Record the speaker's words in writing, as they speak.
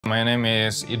My name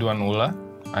is Idwan Ula.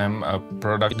 I'm a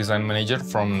product design manager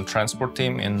from transport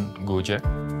team in Gojek.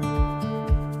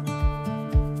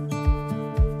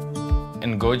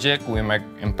 In Gojek, we make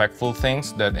impactful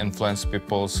things that influence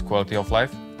people's quality of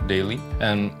life daily.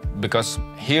 And because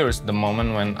here's the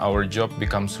moment when our job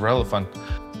becomes relevant,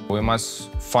 we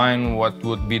must find what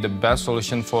would be the best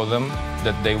solution for them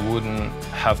that they wouldn't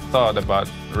have thought about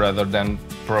rather than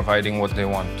providing what they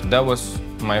want. That was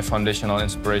my foundational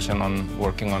inspiration on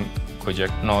working on Gojek.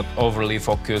 Not overly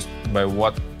focused by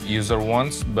what user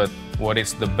wants, but what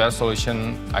is the best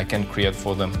solution I can create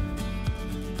for them.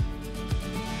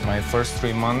 My first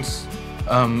 3 months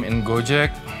in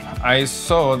Gojek, I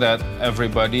saw that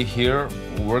everybody here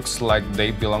works like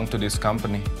they belong to this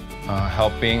company,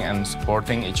 helping and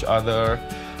supporting each other.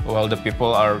 While the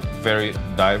people are very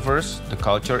diverse, the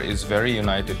culture is very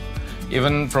united.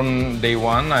 Even from day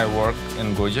one I work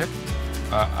in Gojek,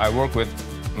 I work with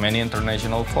many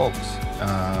international folks,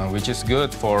 which is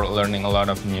good for learning a lot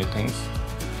of new things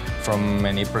from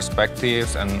many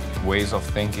perspectives and ways of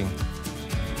thinking.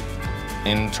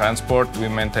 In transport, we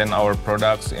maintain our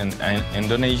products in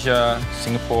Indonesia,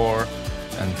 Singapore,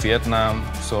 and Vietnam,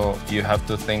 so you have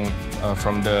to think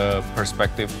from the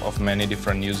perspective of many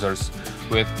different users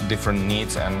with different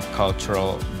needs and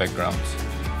cultural backgrounds.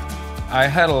 I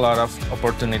had a lot of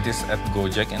opportunities at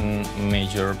Gojek in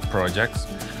major projects.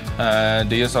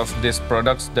 The use of these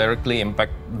products directly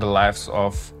impact the lives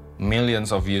of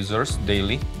millions of users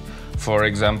daily. For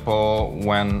example,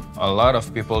 when a lot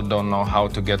of people don't know how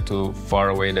to get to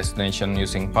faraway destination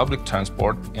using public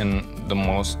transport in the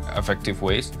most effective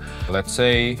ways. Let's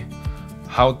say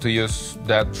how to use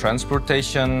that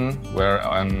transportation, where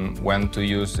and when to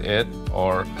use it,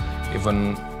 or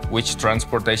even which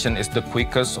transportation is the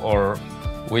quickest or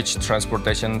which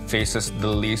transportation faces the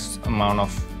least amount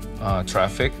of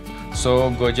traffic.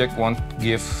 So Gojek won't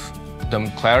give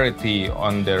them clarity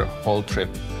on their whole trip.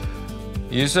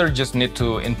 Users just need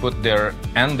to input their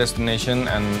end destination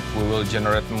and we will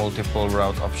generate multiple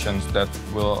route options that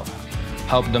will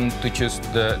help them to choose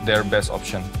their best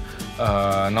option.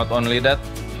 Not only that,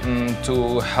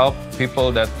 to help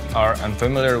people that are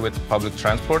unfamiliar with public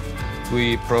transport,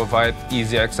 we provide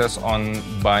easy access on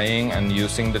buying and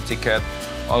using the ticket.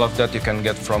 All of that you can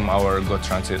get from our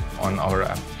GoTransit on our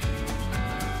app.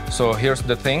 So here's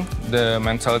the thing, the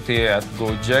mentality at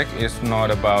Gojek is not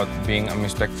about being a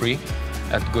mistake-free.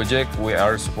 At Gojek, we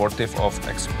are supportive of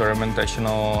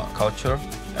experimentational culture,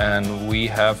 and we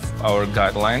have our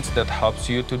guidelines that helps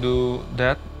you to do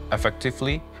that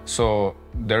effectively. So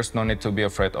there's no need to be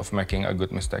afraid of making a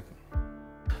good mistake.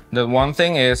 The one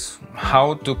thing is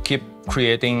how to keep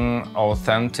creating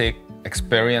authentic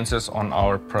experiences on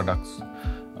our products,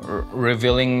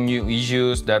 revealing new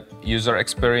issues that user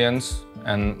experience,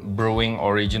 and brewing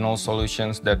original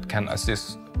solutions that can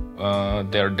assist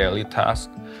their daily task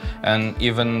and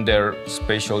even their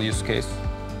special use case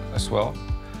as well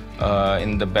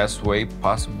in the best way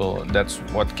possible. That's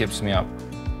what keeps me up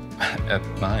at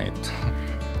night.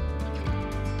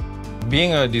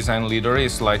 Being a design leader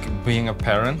is like being a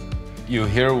parent. You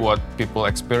hear what people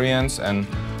experience and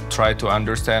try to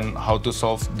understand how to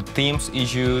solve the team's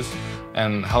issues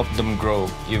and help them grow,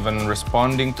 even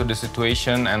responding to the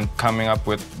situation and coming up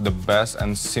with the best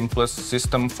and simplest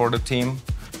system for the team.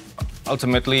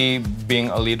 Ultimately, being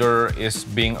a leader is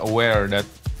being aware that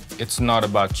it's not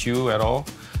about you at all,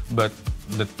 but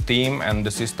the team and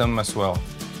the system as well.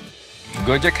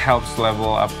 Gojek helps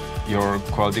level up your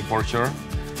quality posture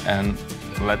and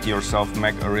let yourself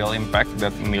make a real impact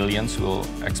that millions will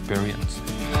experience.